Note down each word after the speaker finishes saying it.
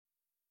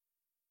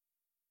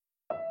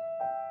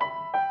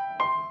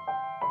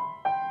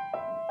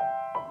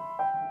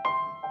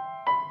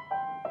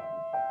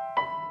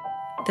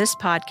This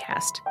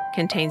podcast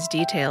contains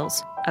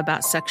details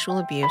about sexual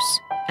abuse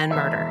and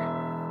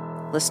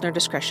murder. Listener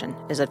discretion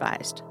is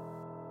advised.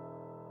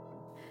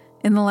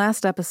 In the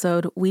last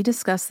episode, we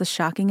discussed the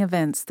shocking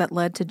events that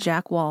led to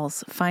Jack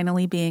Walls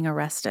finally being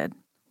arrested.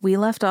 We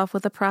left off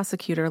with the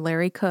prosecutor,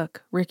 Larry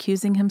Cook,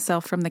 recusing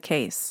himself from the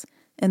case.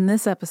 In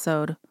this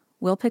episode,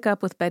 we'll pick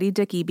up with Betty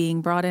Dickey being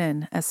brought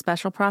in as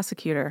special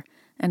prosecutor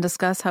and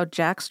discuss how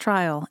Jack's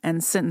trial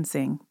and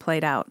sentencing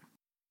played out.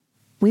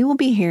 We will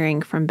be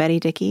hearing from Betty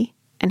Dickey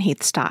and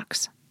Heath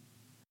Stocks.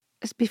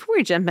 Before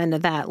we jump into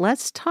that,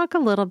 let's talk a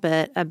little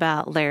bit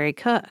about Larry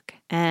Cook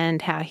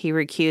and how he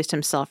recused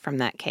himself from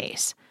that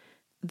case.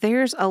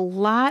 There's a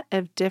lot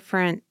of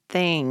different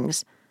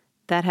things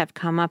that have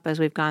come up as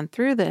we've gone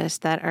through this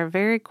that are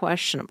very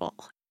questionable.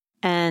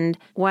 And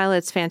while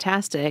it's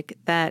fantastic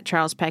that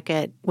Charles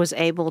Peckett was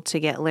able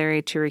to get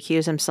Larry to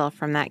recuse himself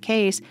from that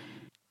case,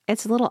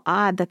 it's a little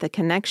odd that the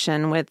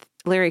connection with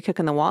Larry Cook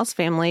and the Walls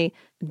family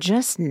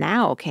just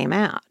now came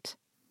out.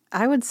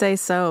 I would say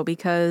so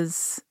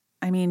because,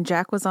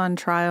 Jack was on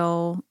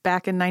trial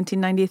back in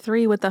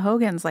 1993 with the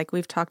Hogans, like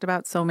we've talked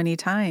about so many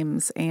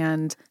times,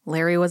 and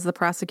Larry was the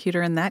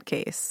prosecutor in that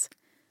case.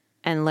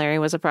 And Larry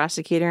was a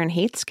prosecutor in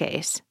Heath's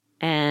case.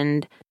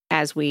 And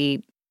as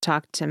we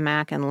talked to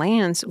Mac and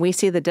Lance, we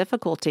see the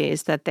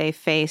difficulties that they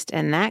faced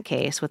in that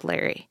case with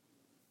Larry.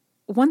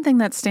 One thing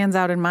that stands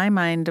out in my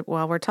mind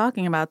while we're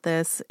talking about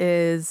this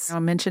is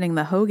mentioning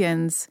the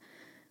Hogans.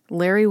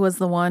 Larry was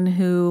the one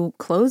who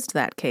closed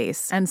that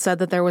case and said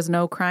that there was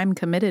no crime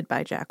committed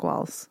by Jack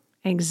Walls.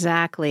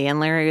 Exactly. And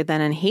Larry,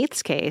 then in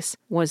Heath's case,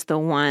 was the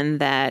one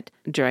that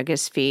drug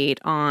his feet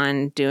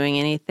on doing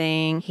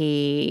anything.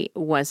 He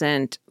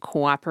wasn't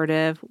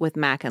cooperative with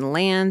Mac and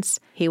Lance.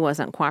 He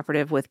wasn't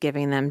cooperative with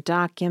giving them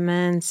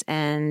documents.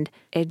 And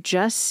it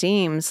just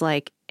seems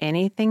like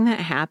anything that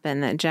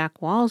happened that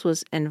Jack Walls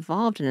was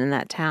involved in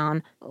that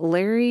town,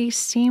 Larry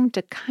seemed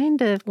to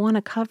kind of want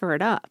to cover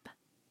it up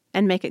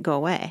and make it go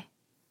away.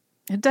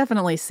 It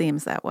definitely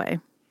seems that way.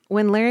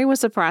 When Larry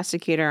was a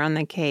prosecutor on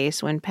the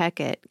case, when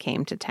Peckett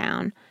came to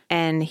town,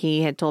 and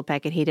he had told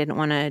Peckett he didn't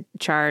want to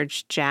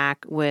charge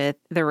Jack with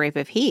the rape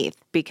of Heath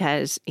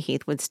because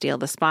Heath would steal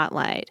the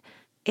spotlight,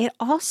 it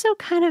also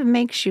kind of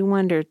makes you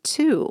wonder,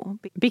 too,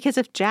 because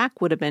if Jack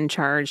would have been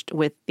charged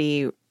with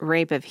the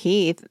rape of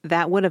Heath,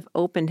 that would have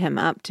opened him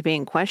up to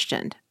being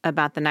questioned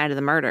about the night of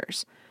the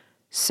murders.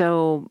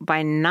 So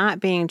by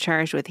not being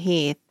charged with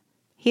Heath,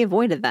 he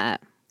avoided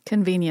that.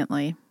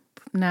 Conveniently.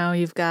 Now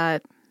you've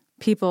got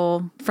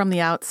people from the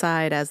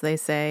outside, as they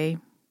say,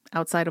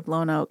 outside of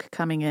Lonoke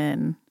coming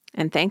in.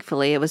 And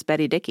thankfully, it was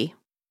Betty Dickey.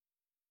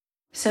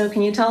 So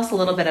can you tell us a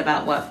little bit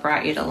about what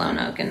brought you to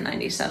Lonoke in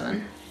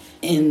 97?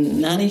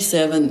 In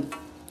 97,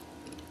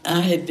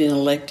 I had been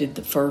elected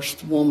the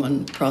first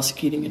woman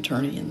prosecuting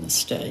attorney in the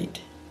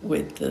state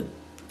with the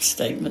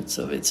statements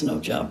of it's no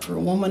job for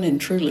a woman, and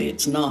truly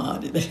it's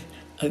not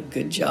a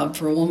good job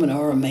for a woman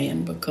or a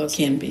man because it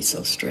can be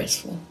so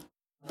stressful.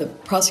 The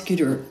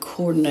prosecutor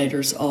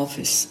coordinator's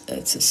office,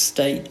 it's a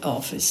state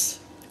office,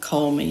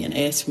 called me and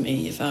asked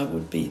me if I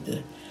would be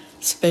the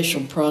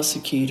special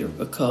prosecutor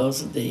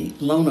because the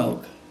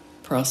Lonoke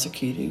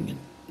prosecuting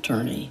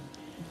attorney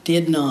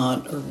did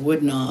not or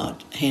would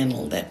not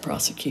handle that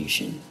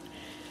prosecution.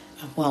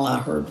 While I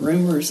heard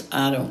rumors,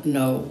 I don't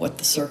know what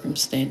the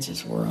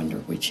circumstances were under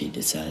which he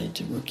decided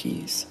to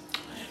recuse.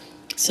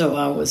 So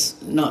I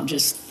was not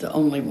just the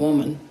only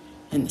woman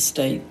in the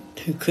state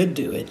who could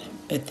do it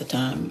at the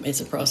time as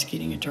a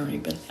prosecuting attorney,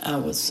 but I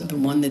was the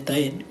one that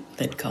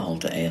they'd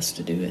called to ask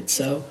to do it.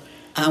 So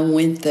I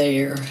went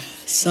there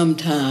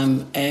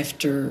sometime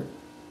after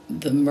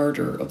the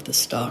murder of the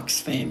Stocks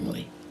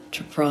family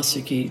to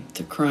prosecute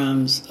the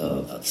crimes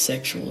of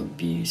sexual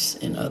abuse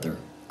and other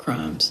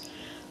crimes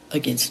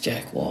against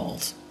Jack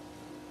Walls.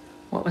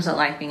 What was it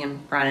like being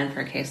brought in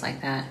for a case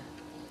like that?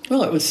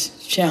 Well, it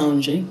was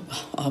challenging,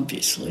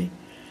 obviously.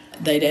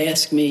 They'd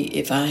asked me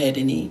if I had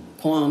any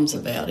qualms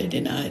about it,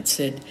 and I had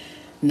said,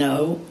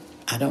 no,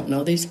 I don't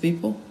know these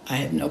people. I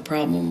have no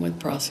problem with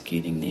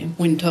prosecuting them.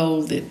 When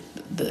told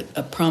that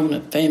a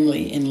prominent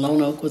family in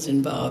Lonoke was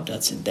involved, I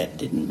said that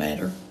didn't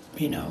matter.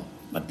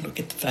 I'd look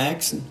at the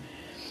facts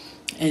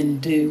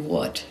and do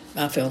what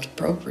I felt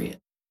appropriate.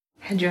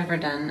 Had you ever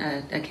done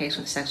a case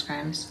with sex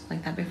crimes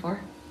like that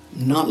before?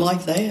 Not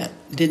like that.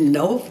 Didn't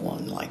know of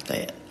one like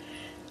that.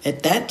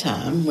 At that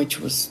time, which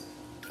was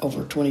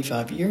over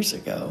 25 years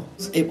ago,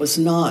 it was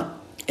not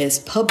as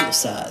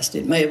publicized.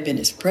 It may have been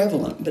as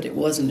prevalent, but it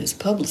wasn't as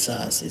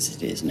publicized as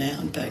it is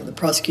now. In fact, the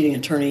prosecuting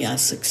attorney I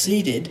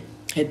succeeded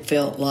had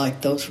felt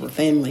like those were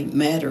family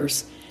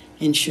matters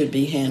and should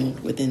be handled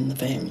within the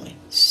family.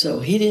 So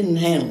he didn't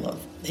handle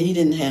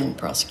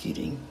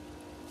prosecuting.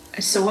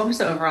 So what was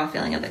the overall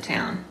feeling of the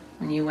town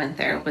when you went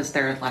there? Was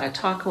there a lot of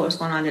talk? What was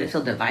going on? Did it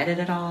feel divided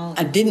at all?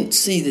 I didn't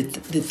see that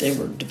they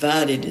were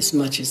divided as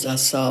much as I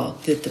saw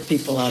that the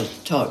people I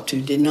talked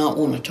to did not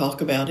want to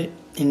talk about it.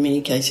 In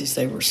many cases,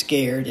 they were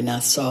scared, and I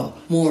saw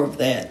more of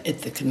that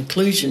at the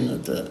conclusion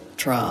of the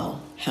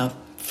trial, how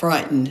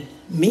frightened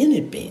men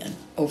had been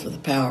over the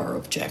power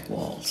of Jack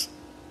Walls.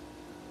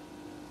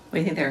 What do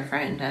you think they were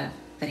frightened of?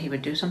 That he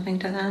would do something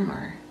to them,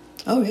 or?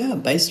 Oh, yeah,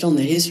 based on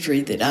the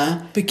history that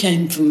I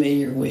became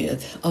familiar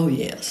with. Oh,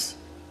 yes.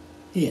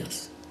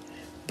 Yes.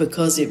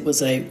 Because it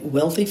was a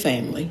wealthy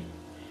family.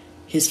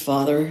 His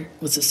father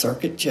was a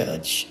circuit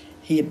judge.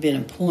 He had been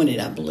appointed,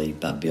 I believe,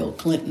 by Bill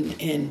Clinton,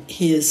 and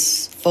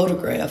his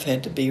photograph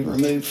had to be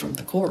removed from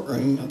the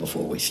courtroom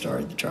before we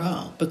started the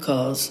trial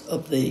because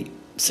of the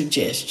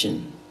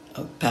suggestion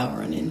of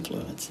power and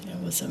influence.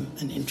 It was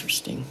an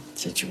interesting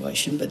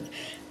situation, but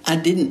I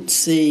didn't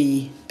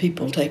see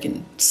people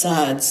taking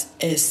sides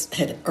as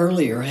had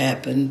earlier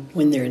happened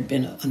when there had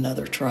been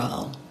another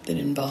trial that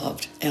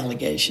involved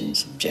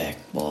allegations of Jack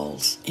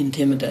Wall's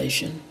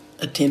intimidation,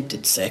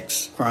 attempted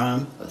sex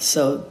crime.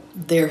 So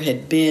there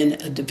had been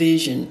a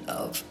division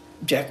of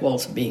Jack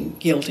Wall's being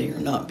guilty or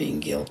not being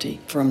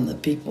guilty from the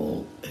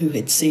people who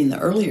had seen the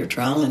earlier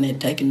trial and had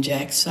taken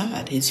Jack's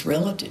side. His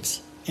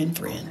relatives and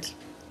friends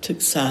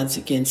took sides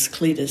against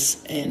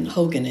Cletus and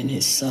Hogan and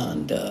his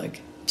son, Doug.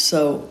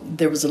 So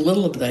there was a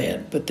little of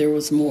that, but there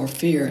was more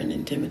fear and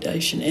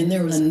intimidation. And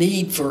there was a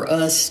need for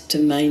us to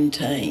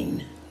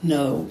maintain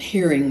no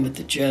hearing with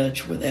the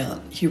judge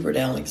without Hubert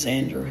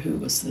Alexander, who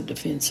was the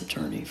defense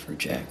attorney for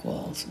Jack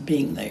Walls,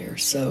 being there.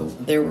 So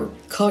there were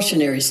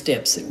cautionary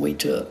steps that we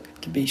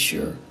took to be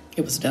sure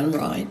it was done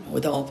right,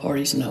 with all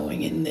parties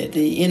knowing, and that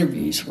the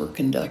interviews were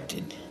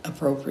conducted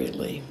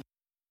appropriately.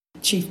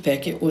 Chief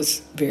Peckett was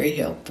very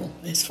helpful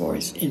as far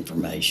as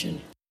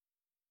information.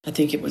 I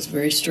think it was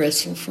very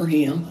stressful for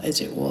him,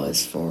 as it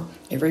was for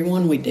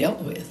everyone we dealt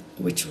with,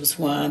 which was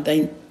why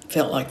they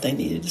felt like they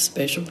needed a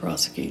special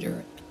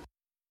prosecutor.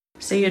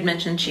 So you had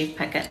mentioned Chief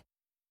Peckett.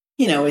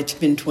 You know, it's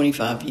been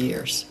 25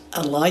 years.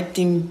 I liked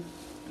him.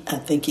 I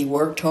think he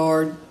worked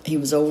hard. He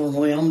was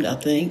overwhelmed, I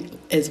think,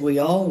 as we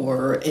all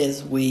were,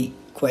 as we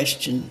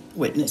questioned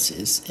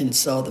witnesses and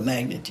saw the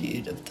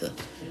magnitude of the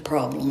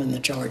problem and the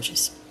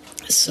charges.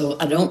 So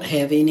I don't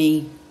have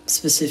any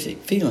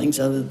specific feelings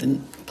other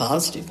than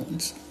positive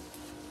ones.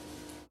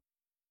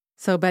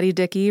 So Betty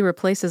Dickey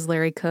replaces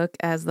Larry Cook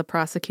as the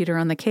prosecutor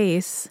on the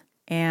case,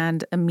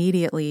 and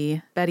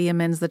immediately Betty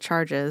amends the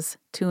charges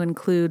to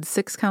include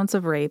 6 counts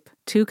of rape,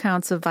 2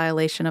 counts of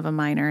violation of a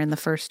minor in the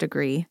first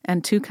degree,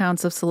 and 2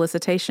 counts of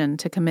solicitation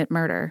to commit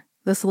murder.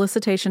 The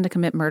solicitation to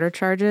commit murder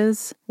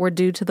charges were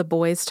due to the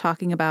boys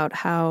talking about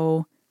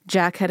how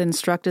Jack had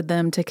instructed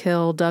them to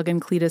kill Doug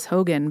and Cletus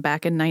Hogan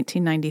back in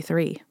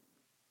 1993.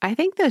 I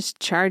think those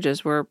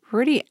charges were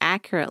pretty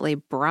accurately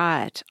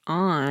brought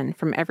on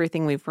from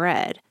everything we've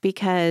read,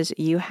 because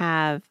you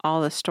have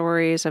all the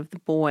stories of the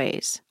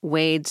boys.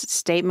 Wade's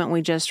statement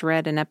we just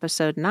read in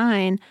episode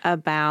 9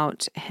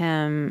 about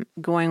him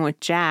going with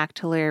Jack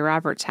to Larry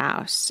Roberts'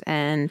 house,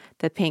 and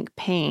the pink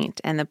paint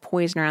and the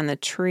poison around the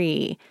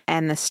tree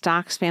and the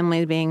Stocks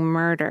family being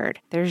murdered.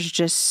 There's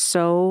just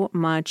so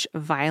much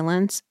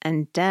violence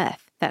and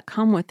death that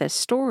come with this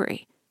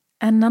story.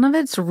 And none of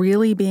it's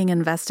really being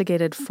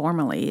investigated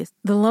formally.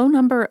 The low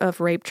number of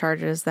rape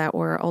charges that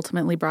were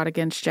ultimately brought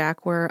against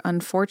Jack were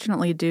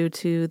unfortunately due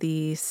to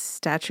the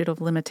statute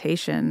of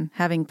limitation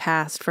having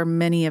passed for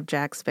many of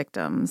Jack's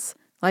victims.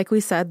 Like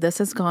we said, this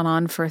has gone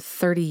on for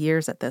 30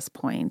 years at this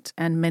point,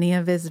 and many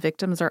of his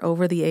victims are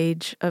over the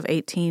age of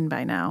 18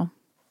 by now.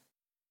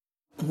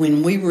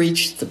 When we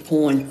reached the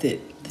point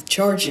that the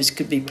charges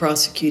could be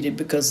prosecuted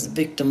because the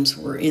victims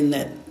were in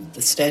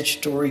the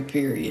statutory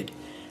period,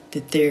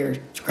 that their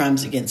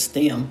crimes against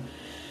them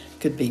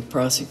could be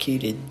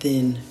prosecuted,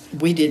 then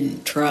we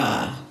didn't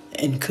try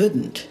and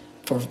couldn't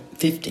for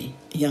 50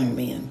 young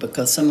men,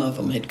 because some of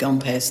them had gone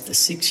past the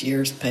 6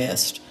 years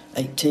past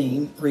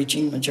 18,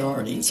 reaching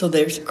majority. So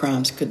their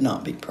crimes could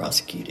not be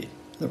prosecuted,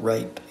 the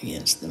rape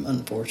against them,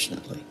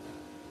 unfortunately.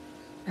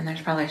 And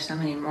there's probably so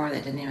many more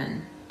that didn't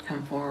even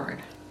come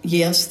forward.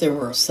 Yes, there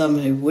were some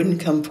who wouldn't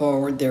come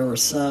forward. There were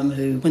some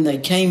who, when they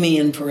came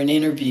in for an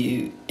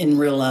interview and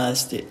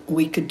realized that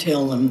we could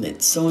tell them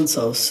that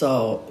so-and-so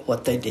saw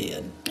what they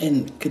did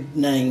and could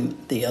name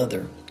the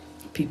other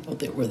people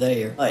that were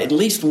there. At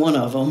least one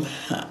of them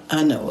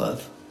I know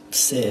of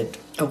said,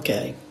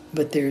 okay,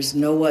 but there's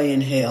no way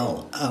in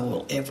hell I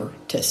will ever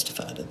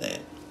testify to that.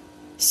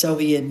 So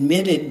he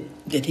admitted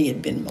that he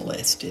had been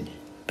molested,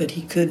 but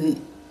he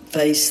couldn't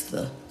face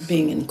the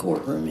being in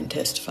courtroom and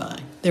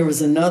testifying. There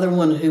was another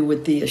one who,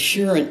 with the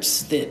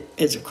assurance that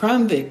as a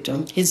crime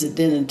victim, his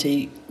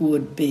identity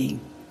would be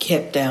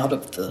kept out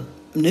of the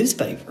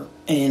newspaper.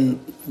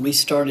 And we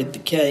started the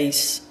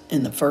case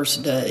in the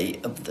first day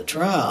of the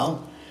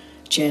trial,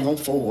 Channel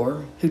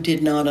 4, who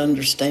did not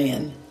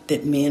understand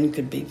that men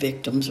could be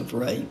victims of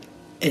rape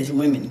as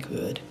women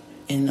could.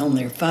 And on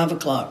their 5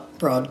 o'clock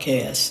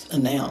broadcast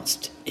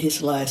announced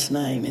his last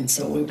name. And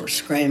so we were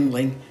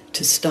scrambling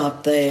to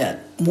stop that,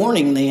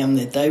 warning them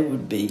that they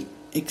would be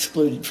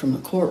excluded from the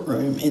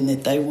courtroom and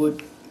that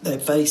they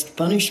faced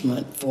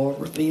punishment for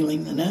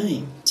revealing the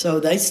name.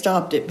 So they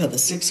stopped it by the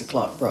 6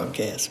 o'clock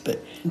broadcast.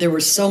 But there were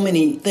so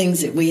many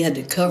things that we had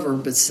to cover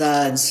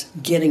besides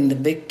getting the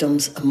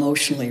victims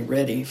emotionally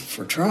ready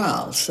for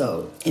trial.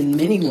 So in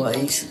many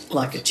ways,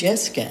 like a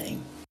chess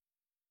game,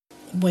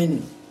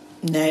 when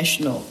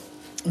national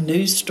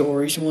news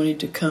stories wanted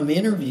to come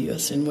interview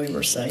us, and we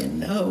were saying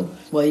no.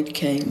 Wade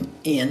came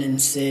in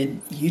and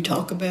said, you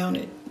talk about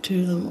it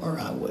to them or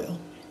I will.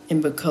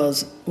 And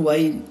because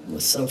Wade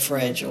was so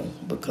fragile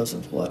because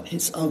of what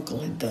his uncle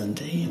had done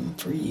to him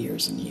for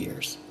years and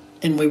years,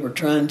 and we were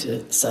trying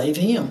to save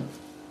him.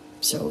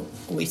 So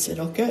we said,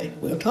 okay,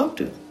 we'll talk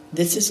to him.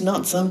 This is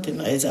not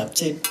something, as I've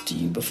said to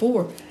you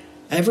before,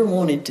 I ever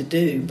wanted to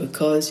do,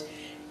 because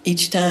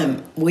each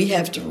time we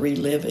have to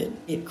relive it,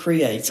 it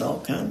creates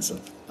all kinds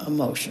of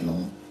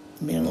emotional,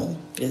 mental,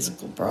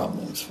 physical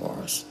problems for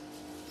us.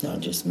 Not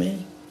just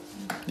me,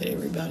 but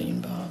everybody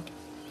involved.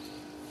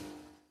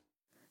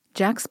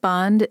 Jack's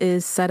bond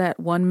is set at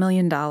 $1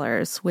 million,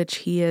 which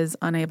he is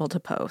unable to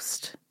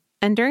post.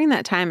 And during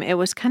that time, it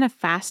was kind of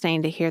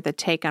fascinating to hear the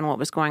take on what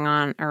was going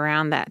on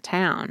around that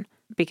town.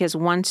 Because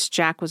once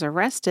Jack was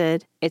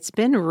arrested, it's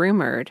been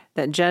rumored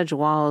that Judge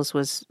Walls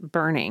was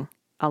burning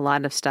a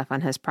lot of stuff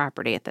on his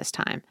property at this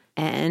time.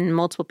 And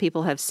multiple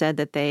people have said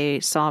that they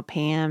saw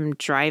Pam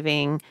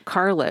driving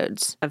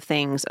carloads of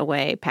things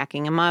away,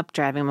 packing them up,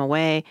 driving them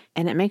away.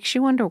 And it makes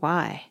you wonder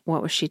why.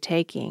 What was she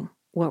taking?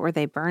 What were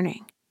they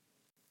burning?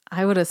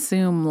 I would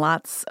assume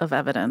lots of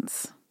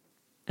evidence.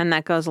 And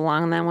that goes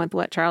along then with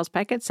what Charles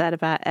Peckett said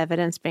about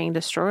evidence being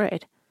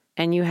destroyed.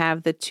 And you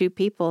have the two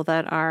people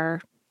that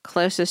are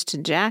closest to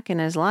Jack in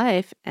his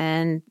life,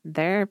 and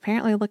they're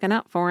apparently looking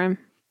out for him.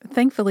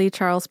 Thankfully,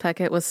 Charles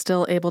Peckett was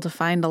still able to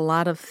find a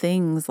lot of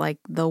things like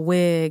the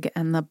wig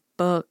and the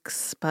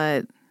books,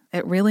 but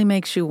it really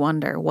makes you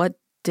wonder, what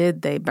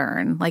did they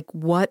burn? Like,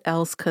 what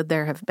else could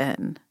there have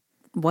been?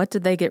 What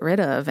did they get rid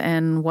of,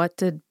 and what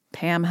did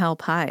Pam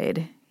help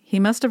hide? He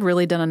must have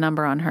really done a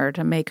number on her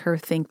to make her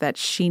think that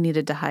she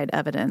needed to hide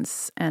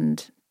evidence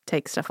and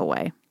take stuff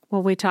away.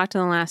 Well, we talked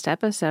in the last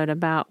episode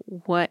about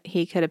what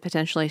he could have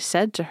potentially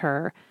said to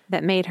her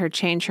that made her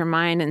change her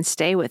mind and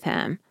stay with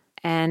him.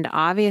 And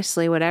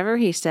obviously, whatever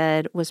he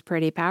said was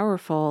pretty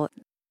powerful.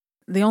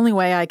 The only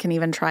way I can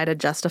even try to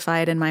justify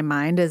it in my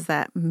mind is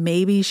that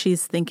maybe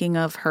she's thinking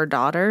of her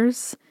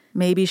daughters.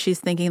 Maybe she's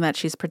thinking that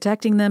she's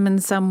protecting them in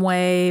some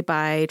way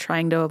by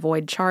trying to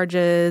avoid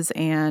charges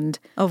and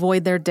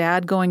avoid their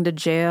dad going to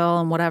jail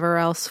and whatever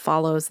else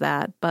follows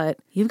that. But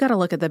you've got to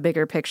look at the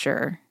bigger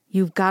picture.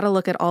 You've got to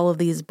look at all of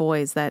these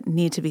boys that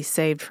need to be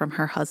saved from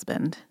her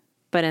husband.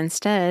 But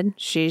instead,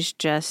 she's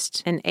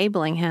just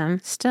enabling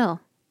him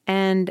still.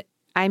 And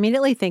I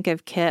immediately think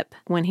of Kip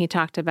when he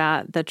talked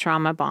about the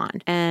trauma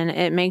bond. And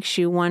it makes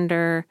you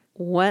wonder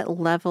what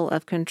level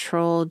of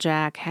control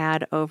Jack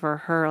had over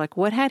her. Like,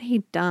 what had he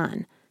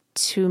done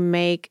to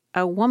make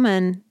a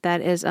woman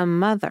that is a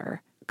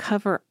mother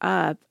cover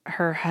up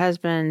her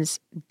husband's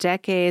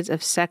decades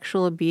of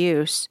sexual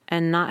abuse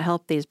and not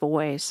help these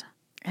boys?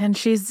 And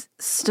she's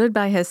stood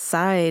by his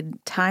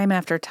side time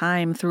after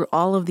time through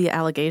all of the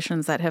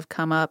allegations that have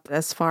come up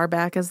as far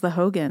back as the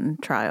Hogan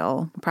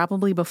trial,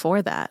 probably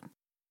before that.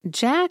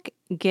 Jack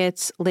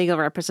gets legal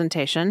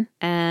representation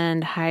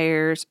and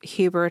hires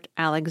Hubert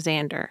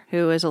Alexander,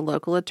 who is a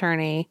local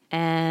attorney.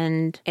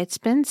 And it's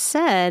been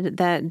said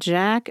that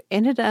Jack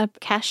ended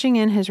up cashing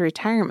in his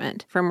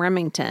retirement from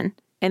Remington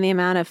in the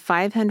amount of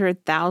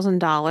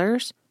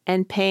 $500,000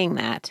 and paying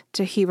that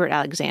to Hubert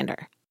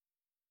Alexander.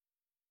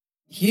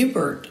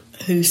 Hubert,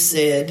 who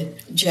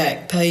said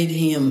Jack paid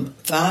him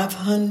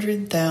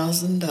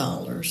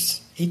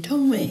 $500,000, he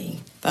told me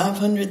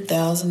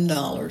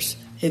 $500,000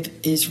 of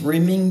his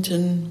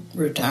Remington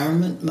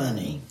retirement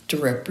money to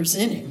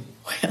represent him.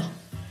 Well,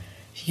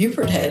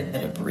 Hubert had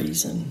a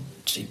reason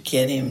to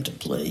get him to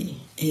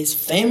plea. His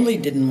family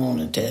didn't want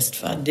to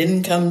testify,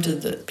 didn't come to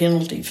the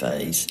penalty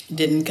phase,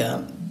 didn't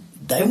come.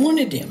 They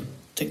wanted him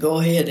to go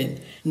ahead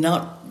and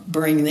not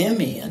bring them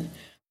in.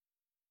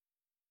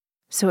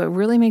 So it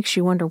really makes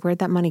you wonder, where'd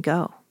that money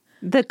go?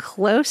 The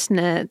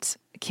close-knit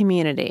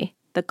community,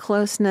 the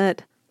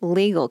close-knit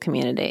legal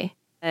community,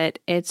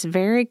 it's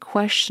very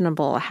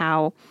questionable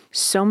how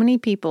so many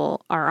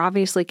people are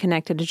obviously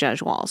connected to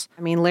Judge Walls.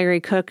 I mean,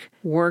 Larry Cook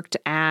worked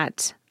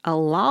at a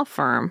law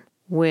firm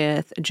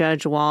with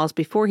Judge Walls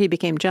before he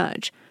became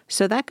judge.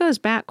 So that goes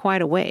back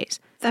quite a ways.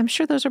 I'm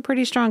sure those are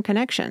pretty strong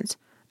connections.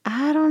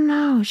 I don't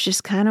know. It's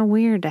just kind of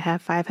weird to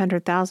have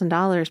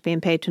 $500,000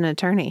 being paid to an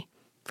attorney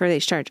for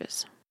these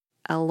charges.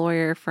 A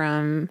lawyer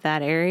from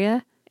that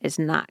area is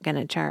not going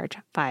to charge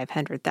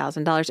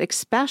 $500,000,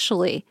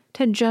 especially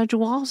to Judge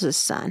Walls'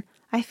 son.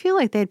 I feel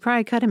like they'd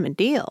probably cut him a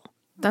deal.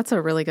 That's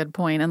a really good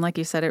point. And like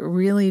you said, it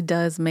really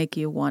does make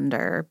you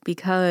wonder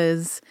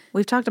because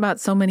we've talked about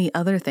so many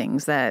other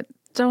things that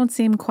don't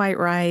seem quite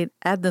right.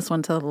 Add this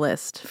one to the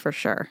list for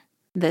sure.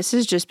 This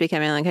is just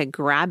becoming like a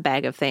grab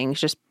bag of things.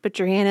 Just put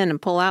your hand in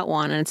and pull out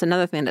one, and it's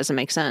another thing that doesn't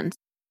make sense.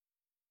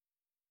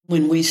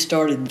 When we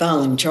started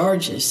filing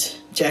charges,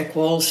 Jack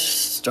Walls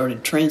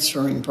started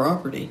transferring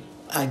property,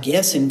 I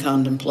guess in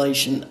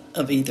contemplation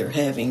of either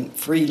having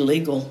free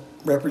legal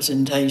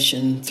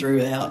representation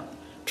throughout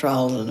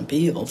trials and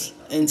appeals.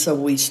 And so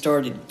we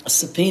started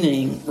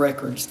subpoenaing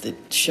records that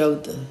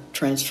showed the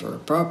transfer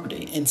of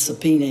property and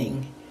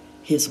subpoenaing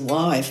his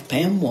wife,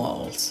 Pam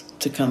Walls,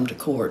 to come to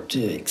court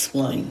to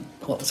explain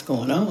what was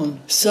going on.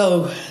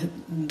 So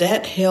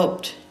that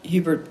helped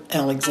Hubert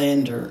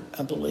Alexander,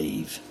 I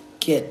believe,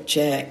 get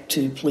Jack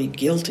to plead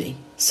guilty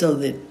so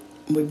that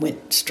we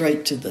went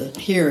straight to the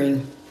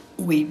hearing.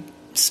 We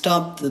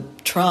stopped the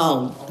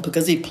trial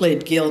because he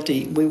pled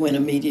guilty. We went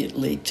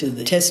immediately to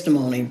the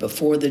testimony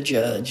before the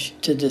judge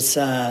to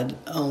decide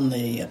on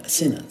the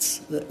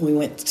sentence. We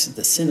went to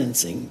the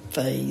sentencing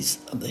phase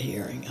of the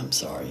hearing. I'm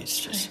sorry, it's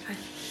just...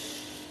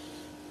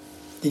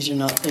 These are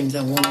not things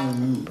I want to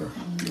remember.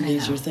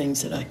 These are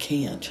things that I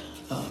can't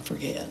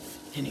forget.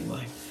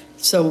 Anyway,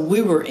 so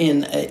we were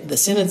in the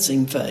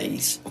sentencing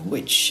phase,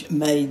 which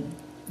made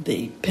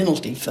the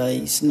penalty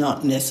phase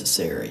not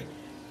necessary.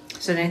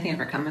 So did anything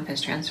ever come of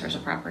his transfers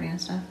of property and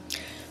stuff?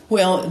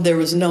 Well, there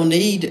was no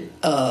need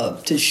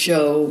to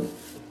show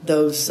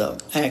those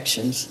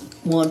actions.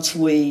 Once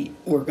we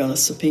were going to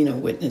subpoena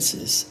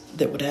witnesses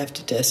that would have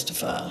to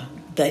testify,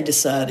 they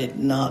decided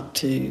not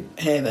to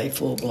have a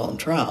full-blown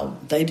trial.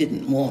 They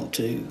didn't want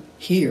to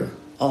hear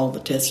all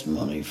the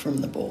testimony from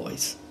the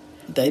boys.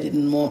 They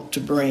didn't want to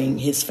bring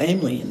his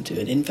family into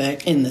it. In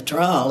fact, in the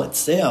trial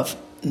itself,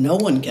 no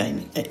one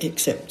came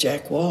except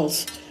Jack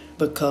Walls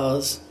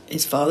because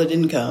his father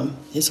didn't come,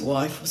 his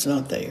wife was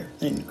not there,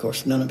 and, of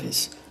course, none of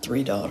his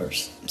 3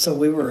 daughters. So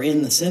we were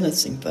in the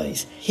sentencing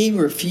phase. He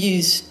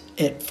refused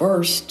at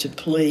first to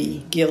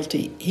plead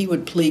guilty. He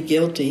would plead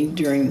guilty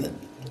during the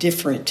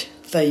different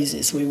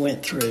phases we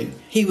went through.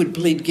 He would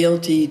plead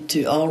guilty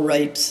to all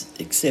rapes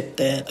except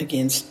that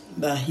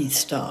by Heath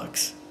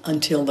Stocks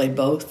until they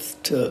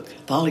both took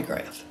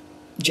polygraph.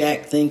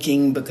 Jack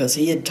thinking because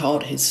he had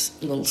taught his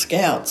little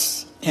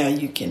scouts how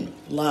you can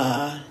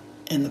lie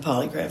and the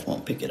polygraph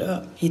won't pick it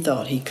up. He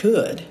thought he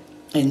could,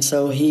 and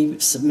so he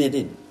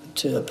submitted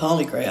to a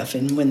polygraph,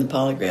 and when the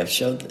polygraph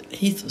showed that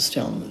Heath was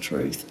telling the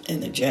truth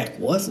and that Jack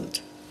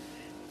wasn't,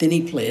 then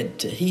he pled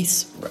to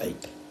Heath's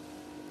rape.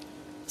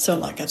 So,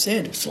 like I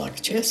said, it's like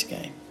a chess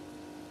game.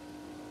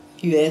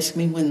 You asked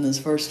me when was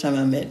the first time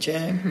I met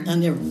Jack. Mm-hmm. I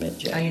never met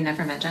Jack. Oh, you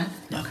never met Jack?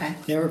 No, okay.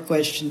 Never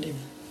questioned him.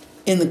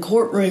 In the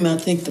courtroom, I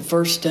think the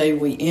first day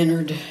we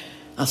entered,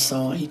 I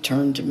saw he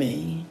turned to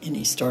me and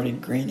he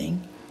started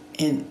grinning.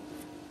 And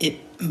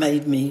it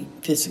made me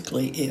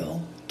physically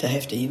ill to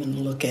have to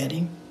even look at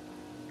him.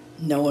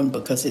 Knowing,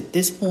 because at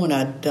this point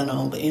I'd done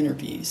all the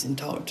interviews and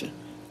talked to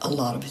a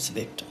lot of his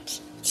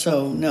victims.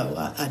 So,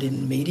 no, I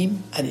didn't meet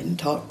him. I didn't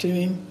talk to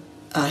him.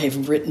 I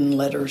have written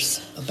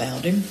letters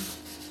about him,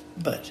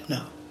 but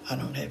no, I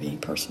don't have any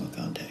personal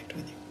contact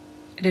with him.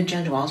 Did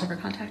Judge Walls ever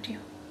contact you?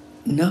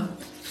 No.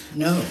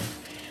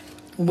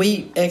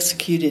 We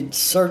executed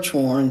search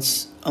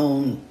warrants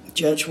on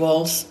Judge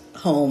Walls'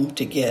 home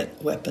to get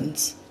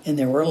weapons, and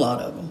there were a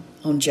lot of them.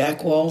 On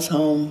Jack Walls'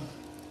 home,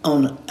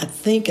 on, I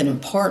think, an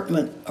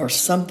apartment or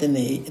something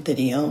that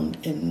he owned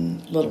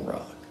in Little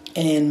Rock,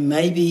 and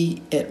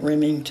maybe at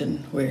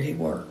Remington where he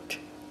worked.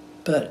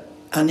 But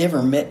I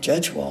never met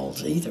Judge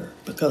Walls either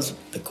because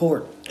the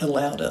court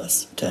allowed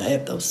us to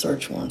have those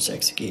search warrants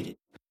executed.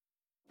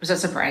 Was that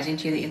surprising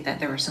to you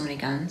that there were so many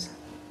guns?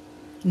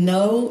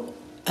 No,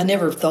 I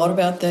never thought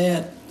about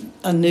that.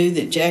 I knew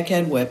that Jack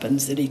had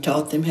weapons, that he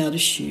taught them how to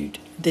shoot,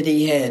 that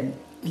he had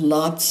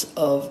lots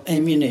of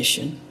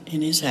ammunition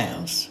in his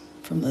house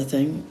from the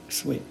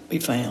things we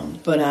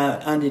found. But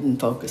I didn't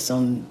focus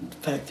on the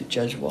fact that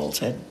Judge Walls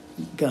had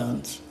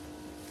guns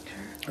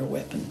or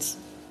weapons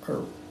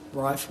or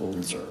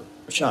rifles or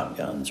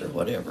shotguns or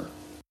whatever.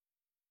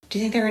 Do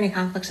you think there were any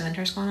conflicts of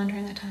interest going on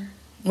during that time?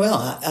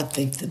 Well, I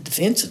think the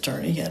defense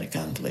attorney had a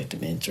conflict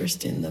of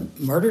interest in the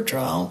murder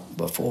trial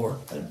before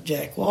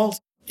Jack Walls.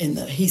 In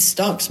the Heath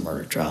Stocks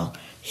murder trial,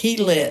 he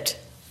let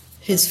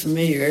his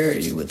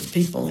familiarity with the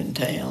people in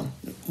town,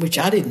 which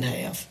I didn't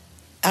have.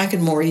 I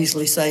could more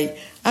easily say,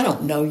 I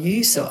don't know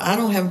you, so I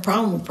don't have a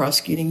problem with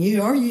prosecuting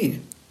you or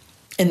you.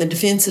 And the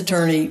defense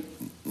attorney,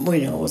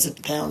 was a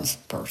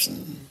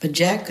townsperson. But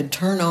Jack could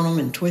turn on him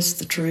and twist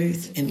the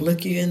truth and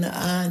look you in the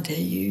eye and tell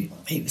you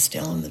he was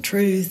telling the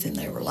truth and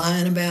they were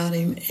lying about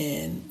him.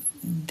 And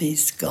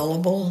these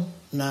gullible,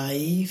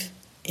 naive,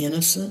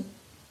 innocent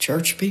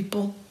church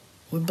people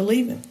would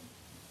believe him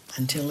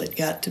until it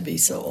got to be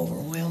so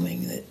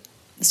overwhelming that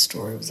the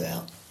story was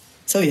out.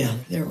 So, yeah,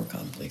 there were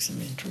conflicts of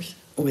interest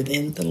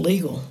within the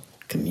legal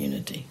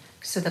community.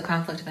 So the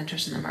conflict of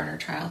interest in the murder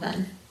trial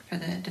then, for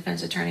the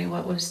defense attorney,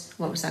 what was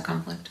that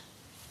conflict?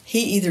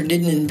 He either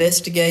didn't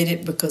investigate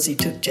it because he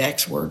took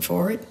Jack's word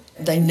for it.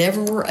 They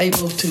never were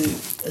able to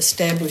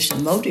establish a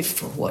motive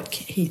for what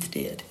Heath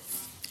did.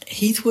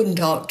 Heath wouldn't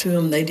talk to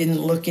him. They didn't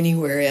look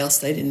anywhere else.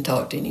 They didn't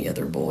talk to any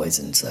other boys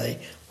and say,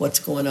 what's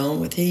going on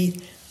with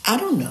Heath? I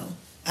don't know.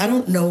 I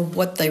don't know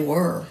what they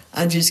were.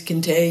 I just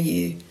can tell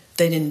you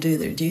they didn't do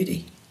their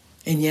duty.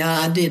 And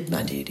yeah, I did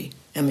my duty.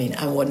 I mean,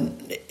 I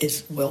wasn't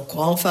as well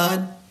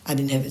qualified. I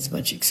didn't have as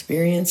much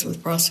experience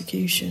with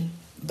prosecution.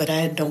 But I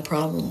had no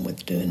problem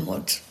with doing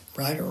what's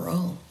right or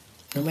wrong,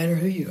 no matter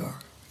who you are.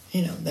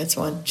 That's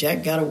why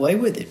Jack got away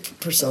with it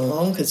for so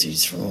long, because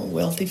he's from a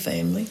wealthy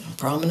family, a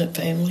prominent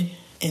family.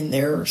 And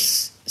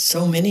there's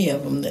so many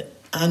of them that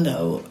I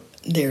know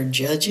there are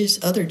judges,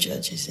 other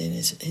judges, and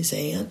his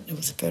aunt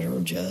was a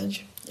federal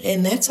judge.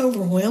 And that's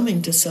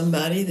overwhelming to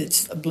somebody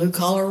that's a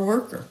blue-collar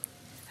worker.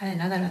 I didn't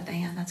know that about the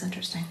aunt. That's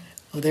interesting.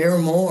 Well, there are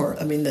more.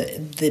 I mean,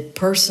 the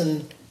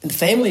person, the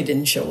family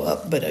didn't show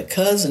up, but a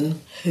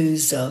cousin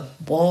who's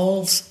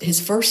Walls, his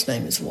first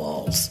name is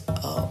Walls,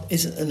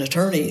 is an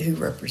attorney who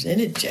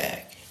represented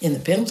Jack in the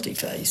penalty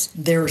phase.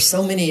 There are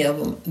so many of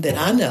them that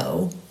I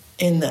know,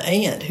 and the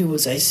aunt, who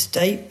was a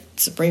state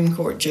Supreme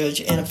Court judge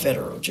and a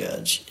federal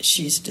judge.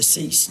 She's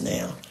deceased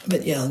now.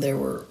 But yeah, there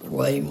were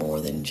way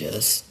more than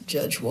just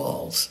Judge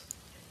Walls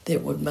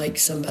that would make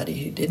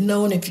somebody who didn't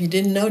know, and if you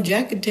didn't know,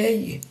 Jack could tell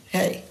you,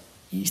 hey,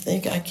 you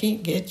think I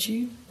can't get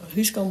you?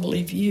 Who's going to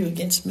believe you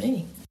against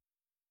me?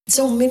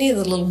 So many of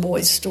the little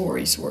boys'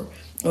 stories were,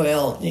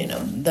 well,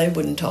 they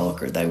wouldn't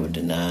talk or they would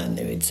deny, and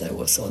they would say,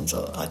 well,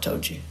 so-and-so, I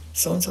told you,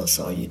 so-and-so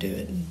saw you do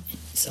it, and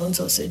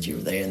so-and-so said you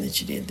were there and that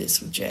you did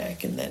this with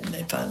Jack, and then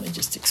they finally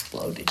just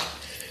exploded.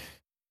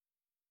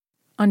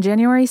 On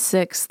January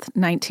 6th,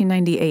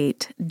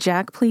 1998,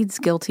 Jack pleads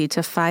guilty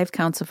to 5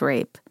 counts of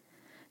rape,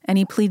 and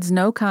he pleads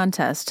no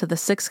contest to the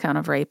 6th count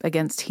of rape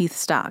against Heath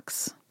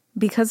Stocks.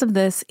 Because of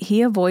this,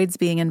 he avoids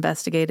being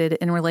investigated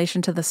in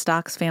relation to the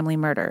Stocks family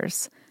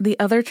murders. The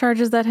other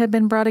charges that had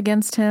been brought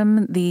against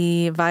him,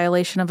 the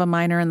violation of a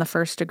minor in the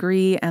first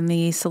degree and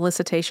the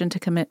solicitation to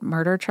commit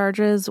murder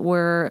charges,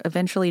 were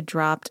eventually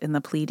dropped in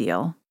the plea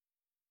deal.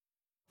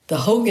 The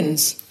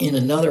Hogans, in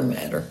another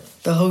matter,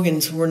 the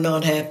Hogans were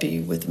not happy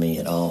with me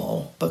at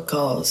all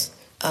because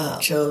I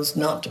chose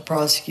not to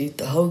prosecute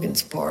the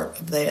Hogans part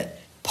of that,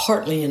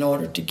 partly in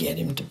order to get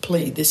him to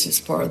plead. This is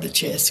part of the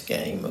chess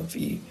game of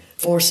you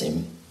force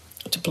him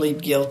to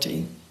plead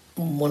guilty.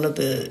 One of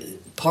the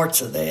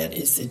parts of that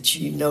is that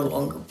you no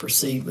longer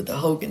proceed with the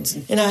Hogans.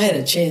 And I had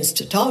a chance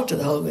to talk to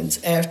the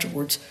Hogans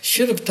afterwards.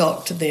 Should have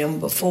talked to them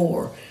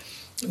before,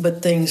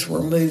 but things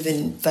were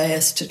moving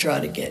fast to try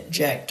to get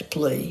Jack to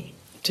plea,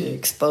 to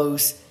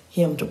expose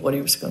him to what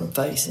he was going to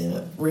face in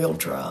a real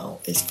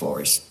trial as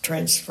far as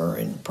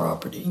transferring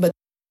property.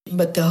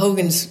 But the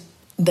Hogans,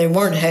 they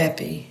weren't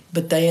happy,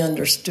 but they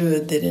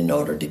understood that in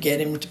order to get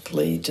him to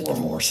plead to the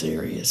more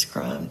serious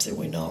crimes that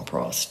we know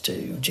him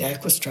to,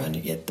 Jack was trying to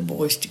get the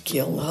boys to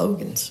kill the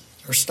Hogans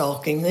or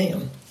stalking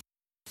them.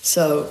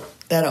 So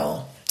that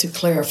all, to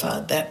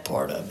clarify that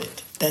part of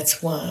it.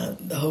 That's why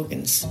the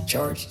Hogans'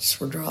 charges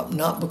were dropped,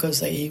 not because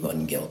he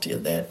wasn't guilty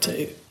of that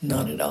too,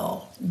 not at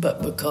all,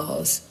 but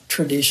because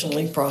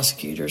traditionally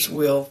prosecutors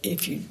will,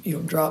 if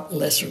you'll drop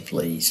lesser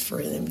pleas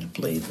for them to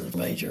plead the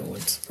major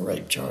ones,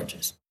 rape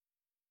charges.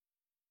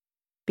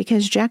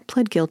 Because Jack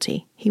pled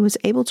guilty, he was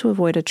able to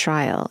avoid a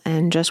trial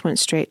and just went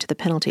straight to the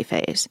penalty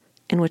phase,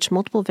 in which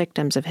multiple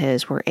victims of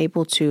his were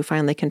able to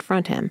finally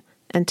confront him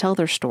and tell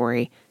their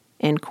story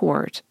in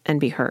court and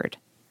be heard.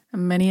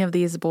 Many of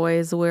these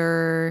boys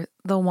were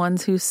the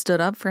ones who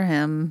stood up for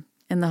him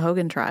in the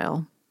Hogan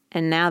trial.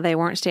 And now they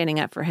weren't standing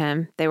up for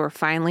him. They were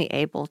finally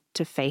able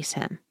to face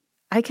him.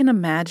 I can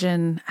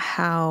imagine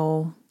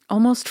how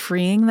almost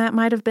freeing that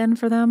might have been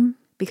for them,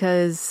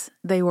 because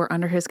they were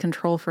under his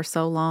control for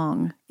so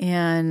long,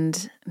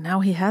 and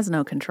now he has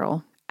no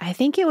control. I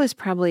think it was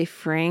probably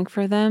freeing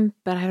for them,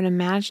 but I would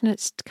imagine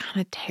it's kind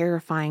of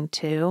terrifying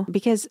too,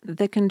 because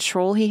the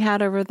control he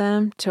had over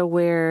them to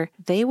where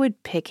they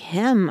would pick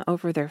him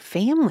over their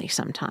family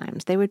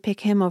sometimes. They would pick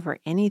him over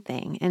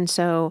anything. And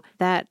so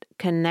that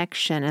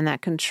connection and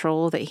that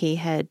control that he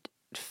had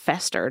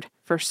festered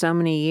for so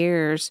many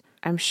years,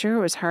 I'm sure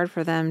it was hard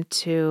for them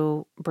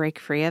to break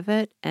free of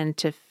it and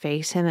to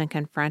face him and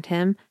confront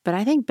him. But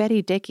I think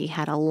Betty Dickey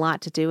had a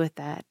lot to do with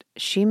that.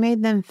 She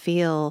made them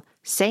feel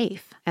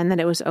safe and that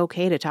it was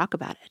okay to talk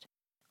about it.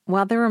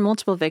 While there were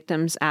multiple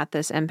victims at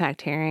this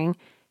impact hearing,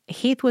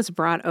 Heath was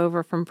brought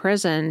over from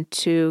prison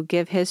to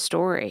give his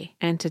story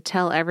and to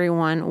tell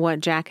everyone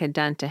what Jack had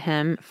done to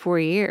him for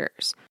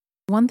years.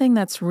 One thing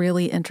that's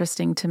really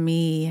interesting to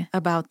me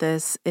about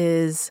this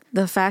is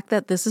the fact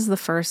that this is the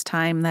first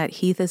time that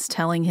Heath is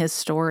telling his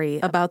story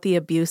about the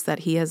abuse that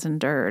he has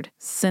endured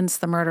since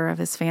the murder of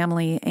his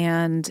family,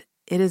 and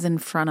it is in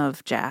front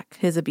of Jack,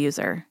 his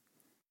abuser.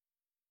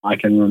 I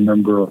can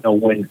remember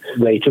when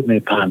they took me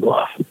to Pine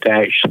Bluff to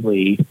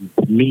actually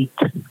meet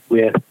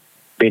with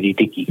Betty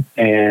Dickey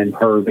and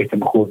her victim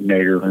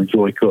coordinator,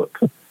 Joy Cook.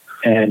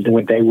 And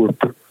when they were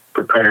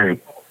preparing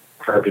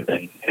for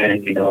everything,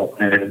 and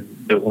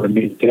they wanted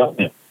me to tell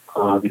them,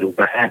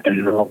 what happened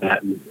and all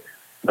that. And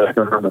I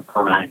remember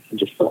crying and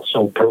just felt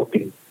so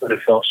broken, but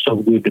it felt so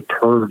good to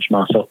purge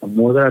myself. The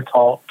more that I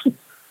talked,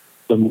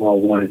 the more I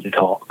wanted to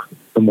talk.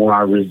 The more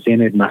I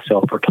resented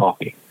myself for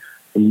talking.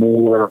 The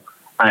more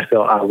I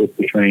felt I was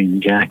betraying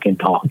Jack in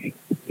talking.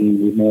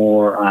 The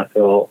more I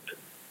felt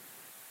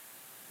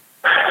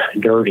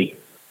dirty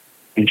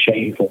and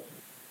shameful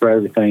for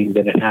everything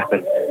that had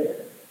happened.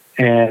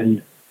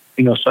 And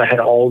so I had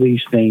all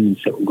these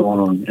things that were going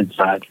on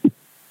inside.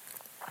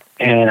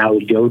 And I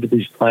would go to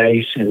this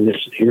place, and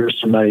here's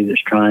somebody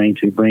that's trying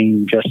to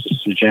bring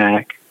justice to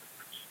Jack.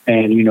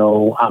 And,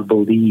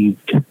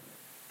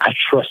 I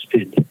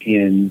trusted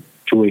in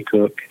Joy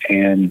Cook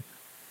and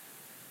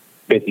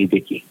Betty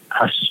Dickey.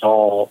 I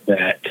saw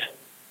that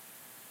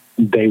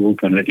they were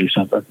going to do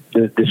something.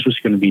 That this was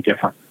going to be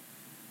different.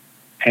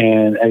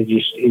 And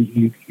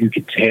you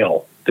could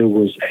tell there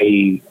was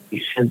a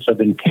sense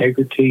of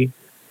integrity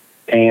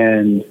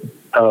and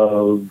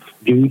of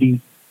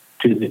duty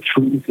to the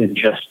truth and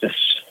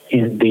justice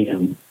in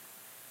them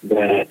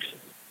that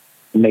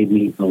made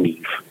me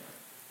believe.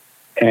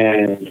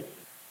 And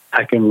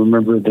I can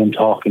remember them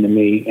talking to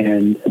me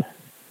and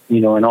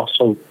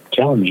also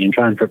telling me and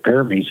trying to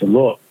prepare me. So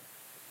look,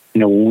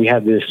 when we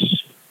have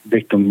this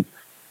victim,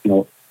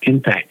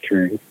 impact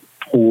hearing,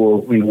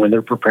 or when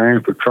they're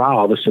preparing for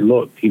trial, they said,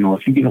 look, if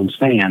you get on the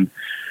stand,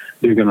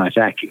 they're going to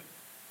attack you.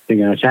 They're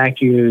going to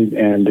attack you,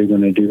 and they're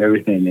going to do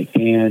everything they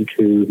can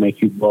to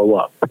make you blow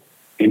up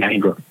in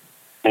anger.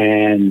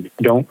 And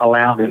don't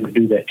allow them to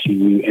do that to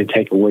you and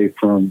take away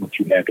from what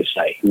you have to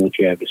say and what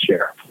you have to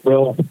share.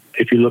 Well,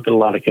 if you look at a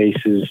lot of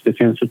cases,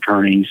 defense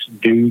attorneys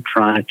do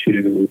try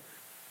to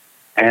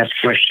ask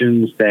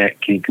questions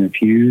that can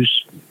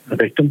confuse the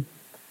victim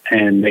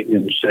and make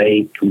them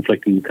say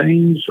conflicting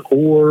things,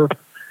 or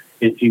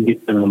if you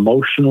get them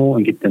emotional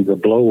and get them to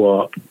blow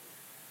up,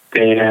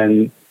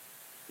 then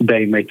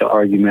they make the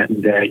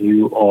argument that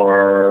you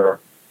are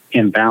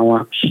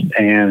imbalanced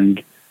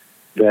and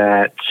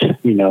that,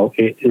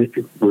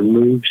 it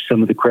removes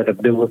some of the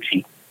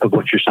credibility of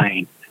what you're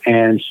saying.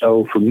 And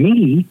so for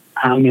me,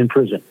 I'm in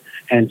prison.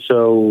 And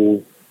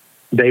so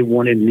they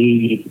wanted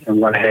me and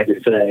what I had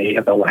to say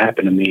about what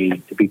happened to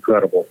me to be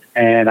credible.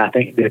 And I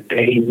think that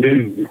they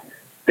knew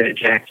that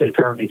Jack's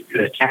attorneys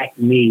could attack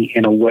me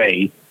in a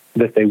way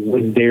that they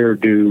wouldn't dare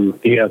do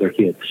the other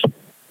kids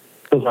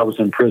because I was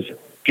in prison.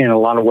 In a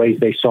lot of ways,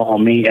 they saw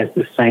me as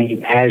the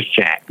same as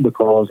Jack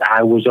because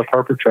I was a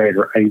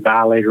perpetrator, a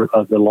violator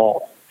of the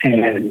law.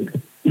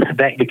 And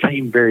that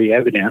became very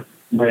evident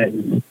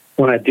when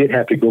I did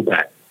have to go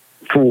back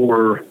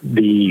for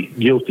the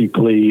guilty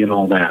plea and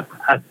all that.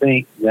 I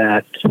think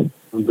that the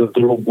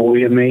little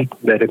boy in me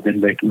that had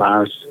been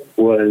victimized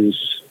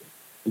was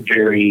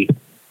very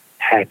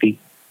happy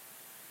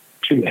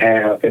to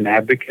have an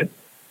advocate,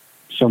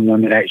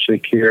 someone that actually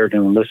cared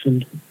and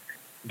listened.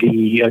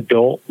 The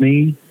adult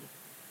me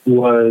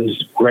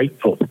was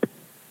grateful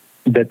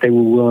that they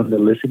were willing to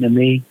listen to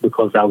me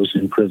because I was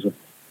in prison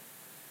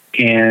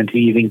and to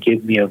even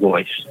give me a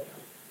voice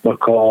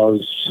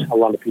because a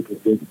lot of people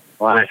didn't.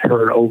 I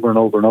heard over and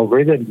over and over,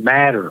 it doesn't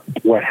matter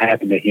what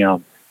happened to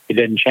him. It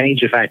doesn't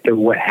change the fact of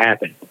what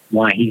happened,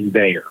 why he's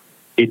there.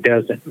 It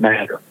doesn't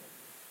matter.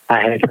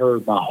 I had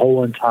heard my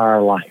whole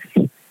entire life,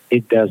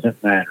 it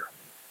doesn't matter.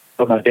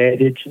 What my dad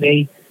did to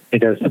me, it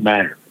doesn't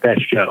matter.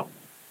 That's Joe.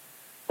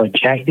 What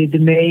Jack did to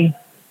me,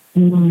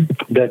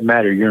 doesn't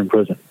matter. You're in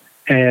prison.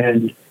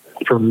 And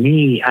for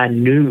me, I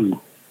knew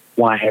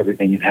why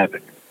everything had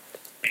happened.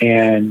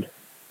 And,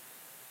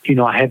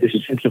 I had this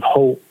sense of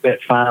hope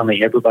that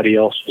finally everybody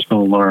else was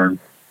going to learn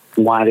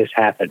why this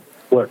happened,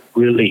 what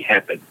really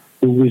happened,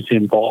 who was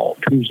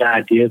involved, whose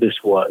idea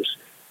this was,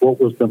 what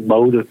was the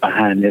motive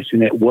behind this,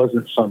 and it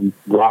wasn't some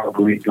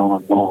robbery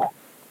gone wrong.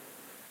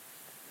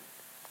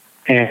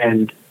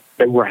 And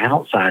they were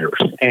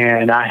outsiders.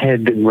 And I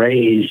had been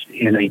raised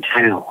in a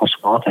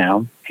small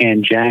town,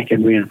 and Jack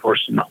had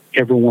reinforced in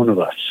every one of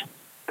us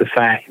the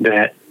fact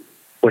that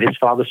what his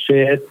father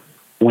said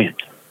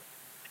went.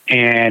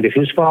 And if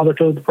his father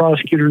told the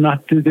prosecutor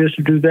not to do this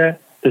or do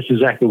that, that's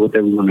exactly what they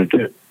were going to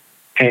do.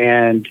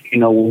 And,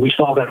 when we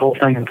saw that whole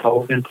thing in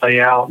Colby play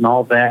out and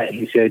all that,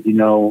 he said,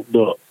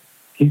 look,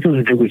 he's going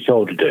to do what he's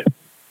told to do.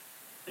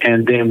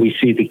 And then we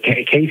see the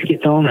case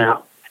get thrown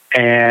out.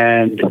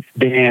 And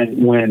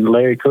then when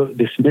Larry Cook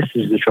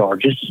dismisses the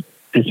charges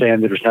and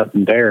saying that there's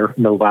nothing there,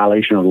 no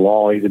violation of the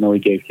law, even though he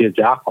gave kids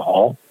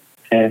alcohol,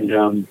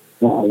 and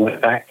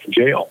went back to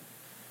jail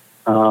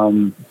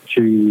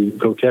to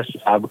go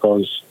testify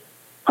because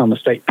I'm a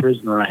state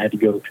prisoner. I had to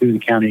go to the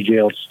county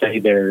jail to stay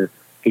there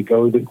to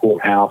go to the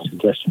courthouse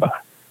and testify.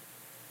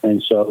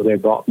 And so they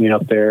brought me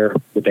up there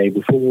the day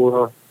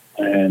before,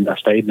 and I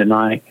stayed the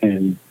night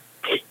in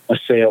a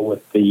cell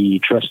with the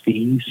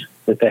trustees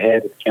that they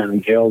had at the county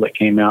jail that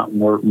came out and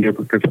worked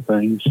different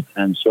things.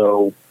 And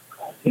so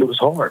it was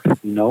hard,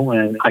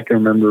 and I can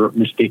remember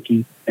Miss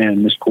Dickey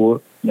and Miss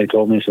Court, they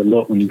told me, said,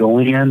 look, when you go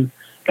in,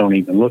 don't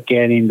even look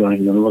at him, don't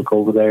even look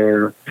over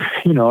there.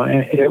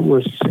 And it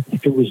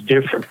was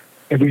different.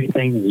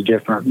 Everything was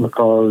different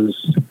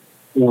because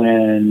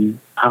when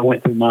I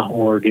went through my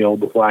whole ordeal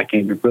before I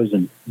came to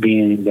prison,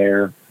 being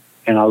there,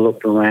 and I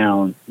looked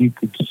around, you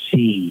could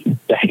see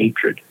the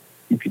hatred.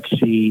 You could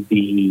see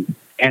the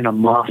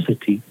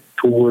animosity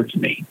towards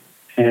me.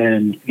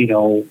 And,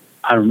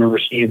 I remember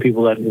seeing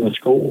people that knew in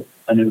school.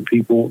 I knew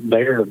people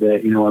there that,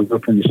 I grew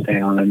up in this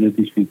town. I knew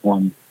these people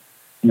and,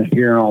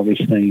 hearing all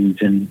these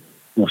things and,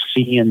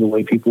 seeing the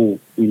way people,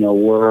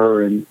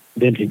 were. And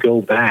then to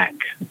go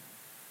back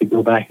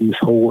in this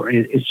whole,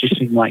 it just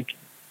seemed like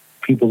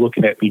people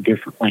looking at me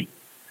differently.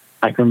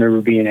 I can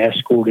remember being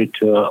escorted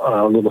to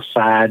a little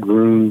side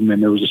room,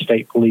 and there was a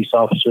state police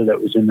officer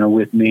that was in there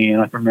with me,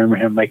 and I can remember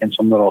him making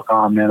some little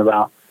comment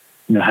about,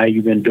 how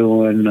you been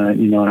doing?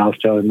 And I was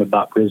telling him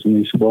about prison.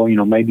 He said, well,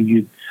 maybe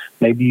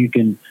you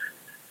can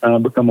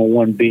become a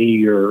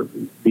 1B or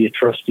be a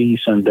trustee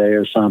someday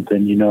or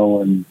something,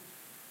 and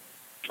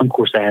of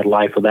course I had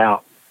life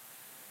without.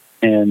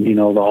 And, the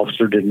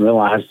officer didn't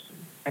realize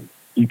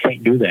you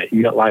can't do that.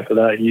 You got life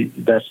without.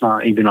 That's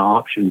not even an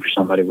option for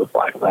somebody with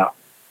life without.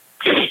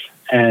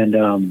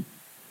 And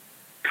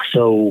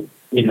so,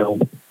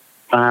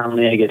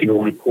 finally I get to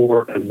go into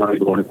court. And when I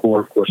go into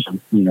court, of course,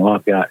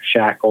 I've got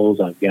shackles,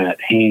 I've got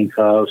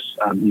handcuffs.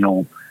 I'm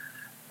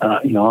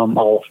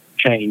all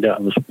chained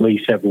up. There's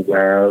police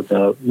everywhere.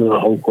 The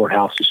whole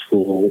courthouse is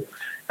full.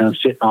 And I'm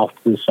sitting off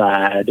to the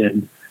side.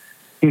 And,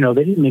 they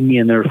didn't leave me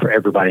in there for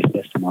everybody's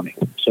testimony.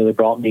 So they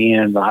brought me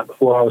in right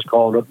before I was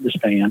called up to the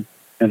stand.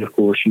 And, of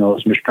course,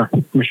 it's Mr.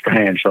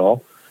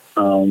 Hanshaw,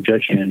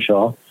 Judge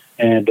Hanshaw.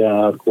 And,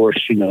 of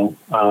course,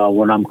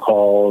 when I'm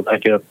called, I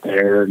get up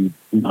there and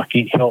I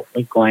can't help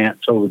but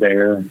glance over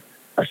there. And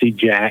I see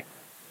Jack.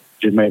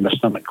 Just made my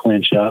stomach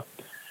clench up.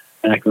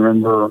 And I can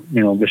remember,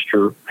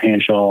 Mr.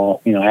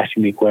 Hanshaw,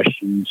 asking me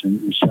questions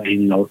and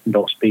saying,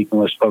 don't speak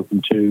unless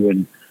spoken to.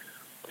 And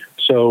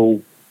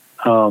so,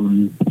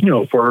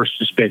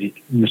 first,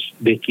 Miss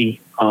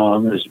Dickey,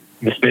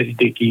 Miss Betty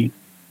Dickey,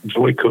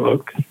 Joy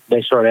Cook,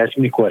 they started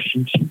asking me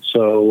questions.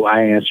 So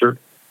I answered.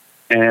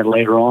 And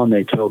later on,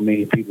 they told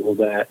me people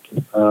that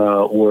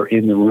were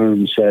in the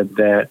room said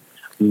that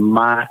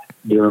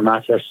during my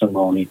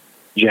testimony,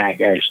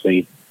 Jack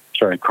actually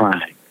started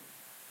crying.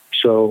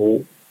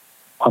 So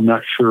I'm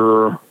not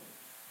sure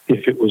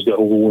if it was the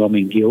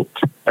overwhelming guilt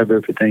of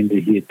everything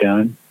that he had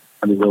done,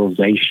 or the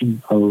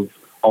realization of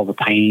all the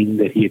pain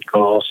that he had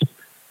caused,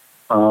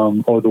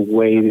 or the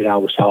way that I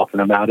was talking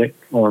about it,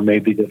 or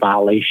maybe the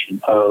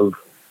violation of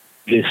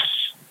this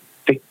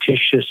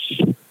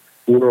fictitious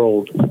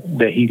world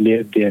that he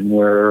lived in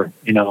where,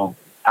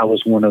 I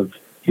was one of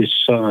his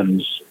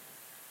sons,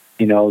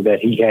 that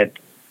he had,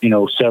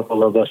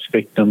 several of us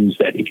victims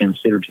that he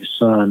considered his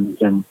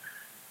sons. And,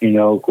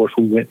 of course,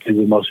 we went through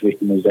the most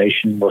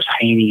victimization, most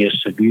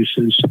heinous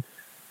abuses,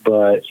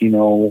 but,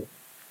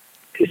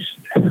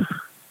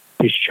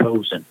 it's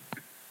chosen.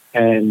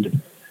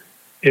 And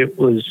it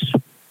was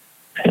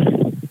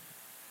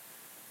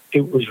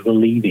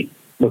relieving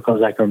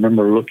because I can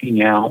remember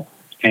looking out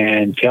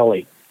and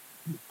Kelly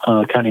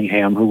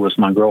Cunningham, who was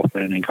my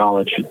girlfriend in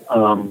college,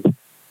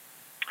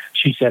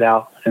 she sat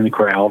out in the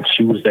crowd.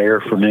 She was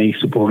there for me,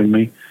 supporting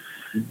me.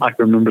 I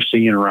can remember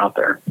seeing her out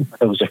there.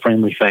 It was a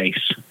friendly face.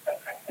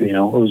 It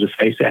was a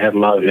face that had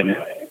love in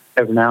it.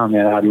 Every now and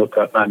then I'd look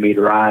up and I'd meet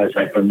her eyes.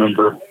 I can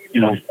remember,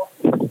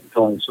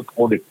 feeling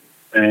supported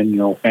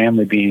and,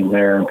 family being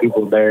there and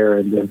people there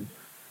and then,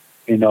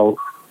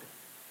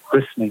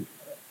 listening.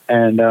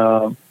 And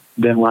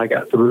then when I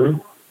got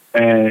through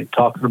and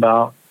talking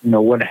about,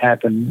 what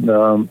happened,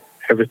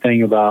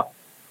 everything about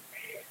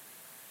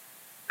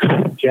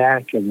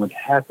Jack and what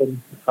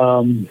happened,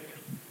 then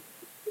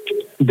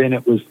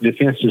it was the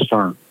defense's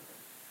turn.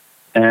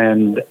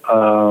 And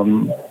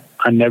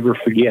I never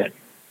forget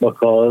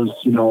because,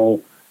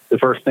 the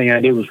first thing I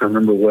did was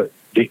remember what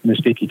Miss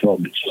Dickey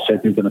told me. She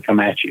said, they're going to come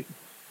at you.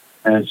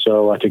 And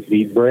so I took a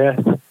deep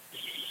breath,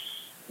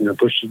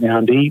 pushed it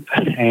down deep,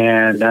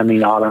 and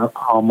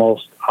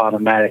almost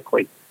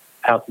automatically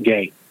out the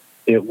gate,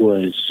 it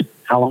was,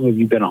 how long have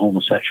you been a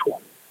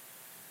homosexual?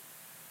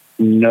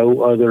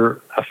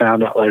 I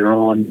found out later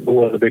on,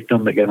 no other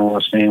victim that got on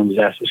the stand was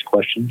asked this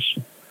question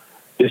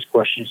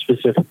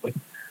specifically.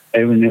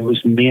 And it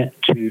was meant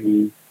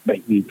to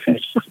make me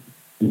pissed,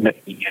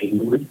 make me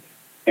angry,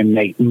 and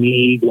make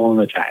me go on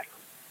the attack.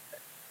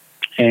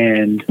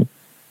 And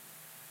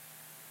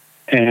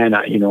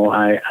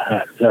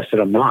I said,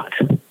 I'm not.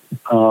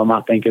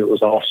 I think it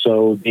was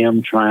also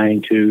them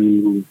trying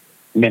to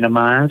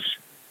minimize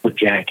what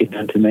Jack had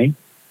done to me,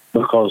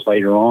 because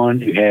later on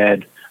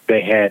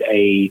they had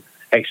a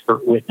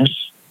expert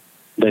witness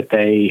that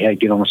they had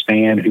get on the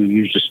stand who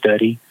used a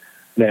study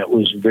that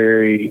was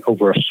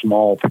over a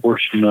small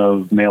portion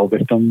of male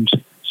victims,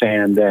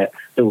 saying that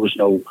there was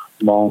no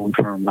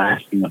long-term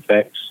lasting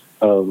effects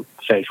of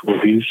sexual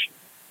abuse,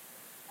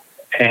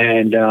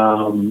 and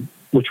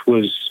which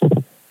was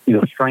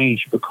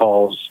strange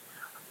because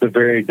the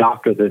very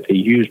doctor that they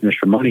used,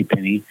 Mr.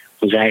 Moneypenny,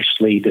 was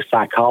actually the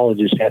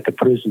psychologist at the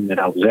prison that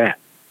I was at.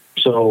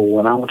 So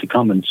when I went to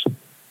Cummins,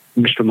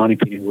 Mr.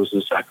 Moneypenny was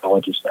the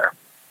psychologist there.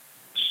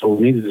 So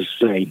needless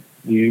to say,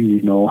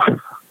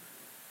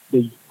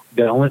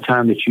 the only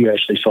time that you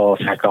actually saw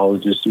a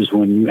psychologist is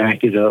when you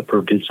acted up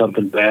or did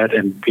something bad,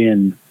 and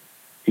then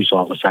you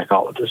saw the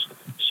psychologist.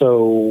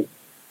 So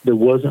there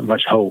wasn't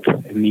much hope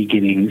in me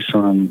getting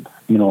some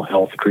mental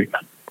health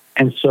treatment.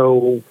 And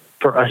so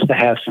for us to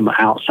have some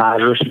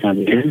outsiders come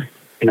in,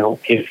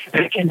 if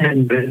Becky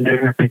hadn't been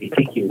there, I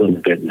think he wouldn't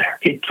have been there.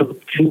 It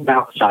took two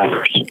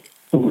outsiders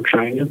who were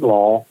trained in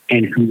law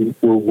and who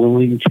were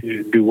willing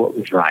to do what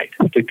was right,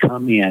 to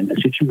come in a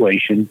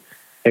situation.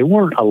 They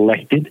weren't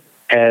elected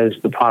as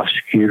the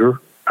prosecutor,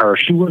 or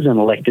she wasn't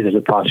elected as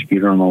a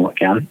prosecutor in Lonoke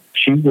County.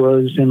 She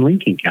was in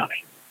Lincoln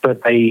County.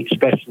 but they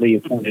specially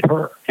appointed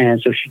her.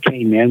 And so she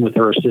came in with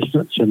her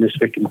assistants and this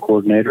victim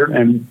coordinator,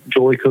 and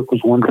Joy Cook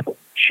was wonderful.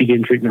 She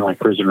didn't treat me like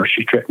a prisoner.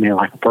 She treated me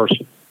like a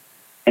person,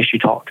 and she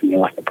talked to me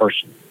like a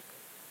person.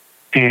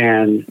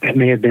 And it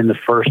may have been the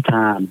first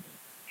time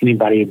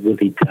anybody had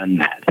really done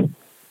that,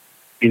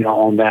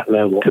 on that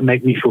level, to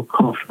make me feel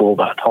comfortable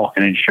about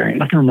talking and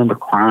sharing. I can remember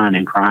crying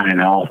in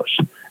the office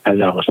as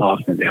I was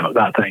talking to them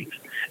about things.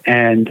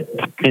 And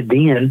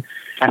then,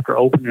 after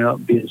opening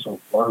up, being so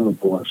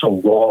vulnerable and so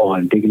raw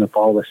and digging up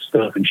all this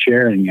stuff and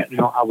sharing it,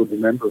 I would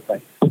remember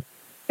things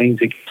that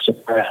get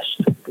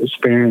suppressed,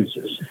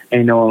 experiences.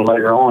 And,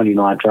 later on,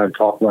 I try to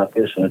talk about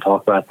this and I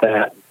talk about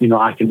that.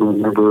 I can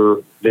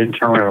remember then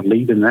turning around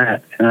leaving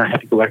that, and I had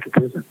to go back to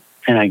prison.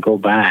 And I go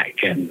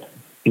back, and,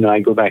 I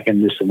go back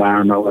in this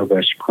environment where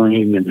they're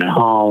screaming and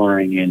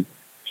hollering, and,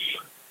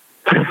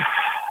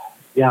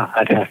 yeah,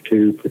 I'd have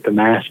to put the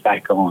mask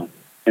back on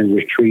and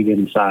retreat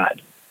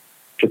inside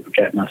to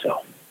protect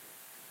myself.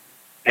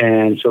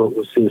 And so it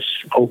was this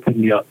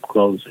opening up,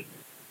 closing,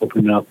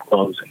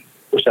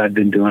 which I'd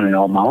been doing it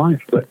all my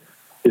life, but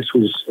this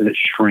was an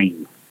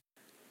extreme.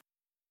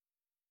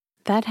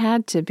 That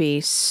had to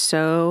be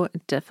so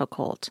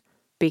difficult,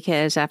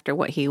 because after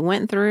what he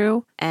went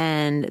through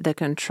and the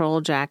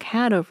control Jack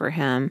had over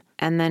him,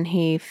 and then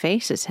he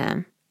faces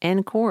him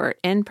in court,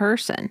 in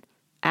person,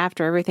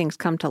 after everything's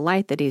come to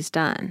light that he's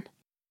done.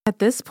 At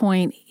this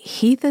point,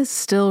 Heath is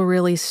still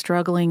really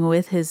struggling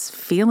with his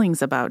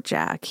feelings about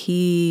Jack.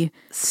 He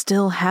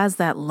still has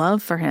that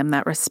love for him,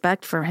 that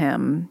respect for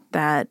him,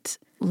 that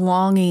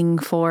longing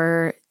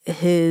for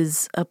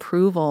his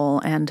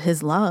approval and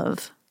his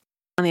love.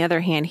 On the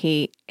other hand,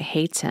 he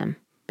hates him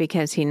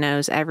because he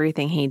knows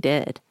everything he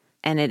did.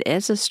 And it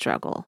is a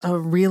struggle. A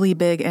really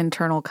big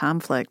internal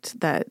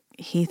conflict that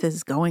Heath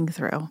is going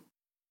through.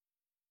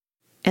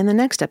 In the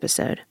next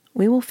episode,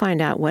 we will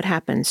find out what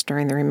happens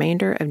during the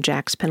remainder of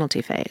Jack's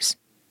penalty phase.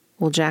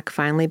 Will Jack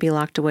finally be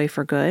locked away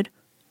for good,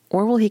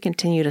 or will he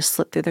continue to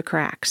slip through the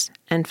cracks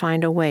and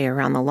find a way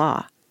around the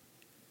law?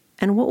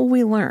 And what will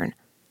we learn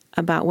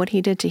about what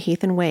he did to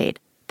Heath and Wade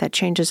that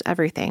changes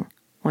everything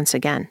once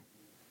again?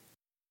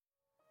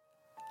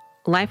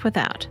 Life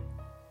Without,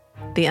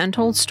 the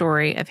untold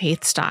story of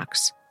Heath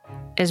Stocks,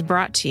 is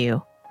brought to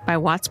you by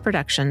Watts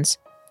Productions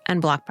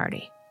and Block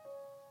Party.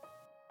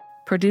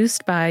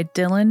 Produced by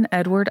Dylan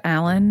Edward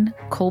Allen,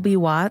 Colby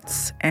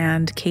Watts,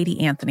 and Katie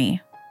Anthony.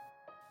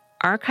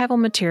 Archival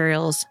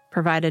materials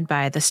provided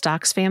by the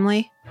Stocks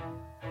family,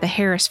 the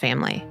Harris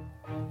family,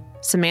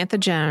 Samantha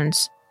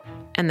Jones,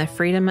 and the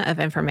Freedom of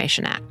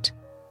Information Act.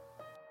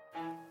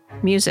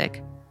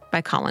 Music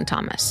by Collin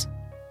Thomas.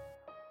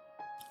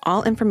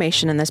 All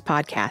information in this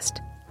podcast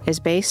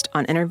is based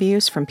on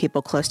interviews from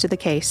people close to the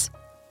case,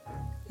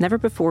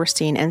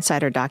 never-before-seen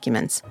insider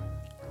documents,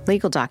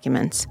 legal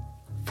documents,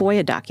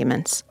 FOIA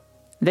documents,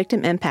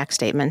 victim impact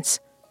statements,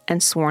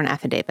 and sworn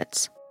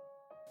affidavits.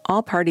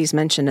 All parties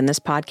mentioned in this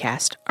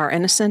podcast are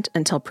innocent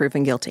until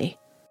proven guilty.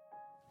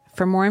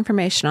 For more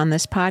information on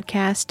this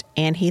podcast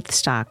and Heath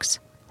Stocks,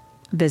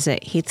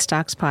 visit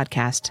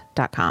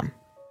heathstockspodcast.com.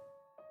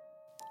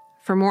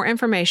 For more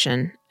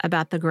information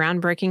about the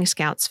groundbreaking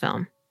Scouts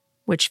film,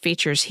 which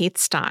features Heath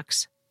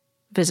Stocks,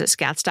 visit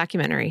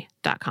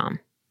scoutsdocumentary.com.